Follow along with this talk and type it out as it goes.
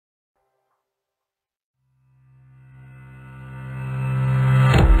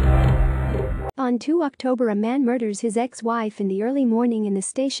On 2 October, a man murders his ex-wife in the early morning in the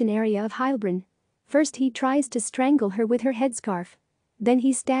station area of Heilbronn. First he tries to strangle her with her headscarf. Then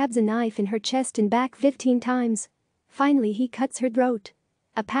he stabs a knife in her chest and back 15 times. Finally he cuts her throat.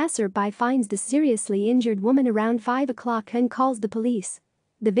 A passerby finds the seriously injured woman around 5 o'clock and calls the police.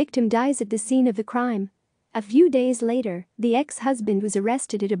 The victim dies at the scene of the crime. A few days later, the ex-husband was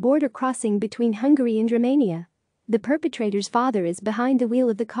arrested at a border crossing between Hungary and Romania. The perpetrator's father is behind the wheel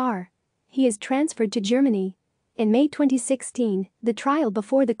of the car. He is transferred to Germany. In May 2016, the trial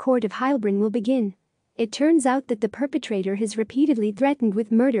before the court of Heilbronn will begin. It turns out that the perpetrator has repeatedly threatened with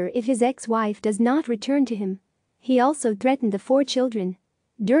murder if his ex-wife does not return to him. He also threatened the 4 children.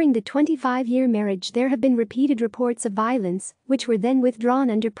 During the 25-year marriage, there have been repeated reports of violence, which were then withdrawn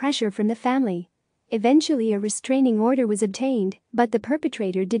under pressure from the family. Eventually a restraining order was obtained, but the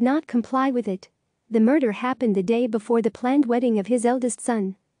perpetrator did not comply with it. The murder happened the day before the planned wedding of his eldest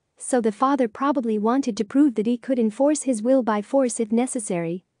son. So the father probably wanted to prove that he could enforce his will by force if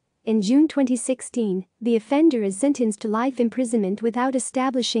necessary. In June 2016, the offender is sentenced to life imprisonment without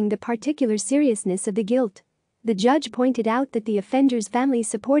establishing the particular seriousness of the guilt. The judge pointed out that the offender's family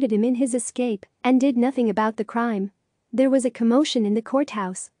supported him in his escape and did nothing about the crime. There was a commotion in the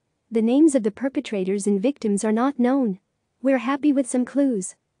courthouse. The names of the perpetrators and victims are not known. We're happy with some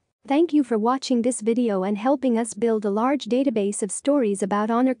clues. Thank you for watching this video and helping us build a large database of stories about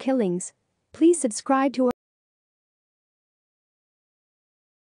honor killings. Please subscribe to our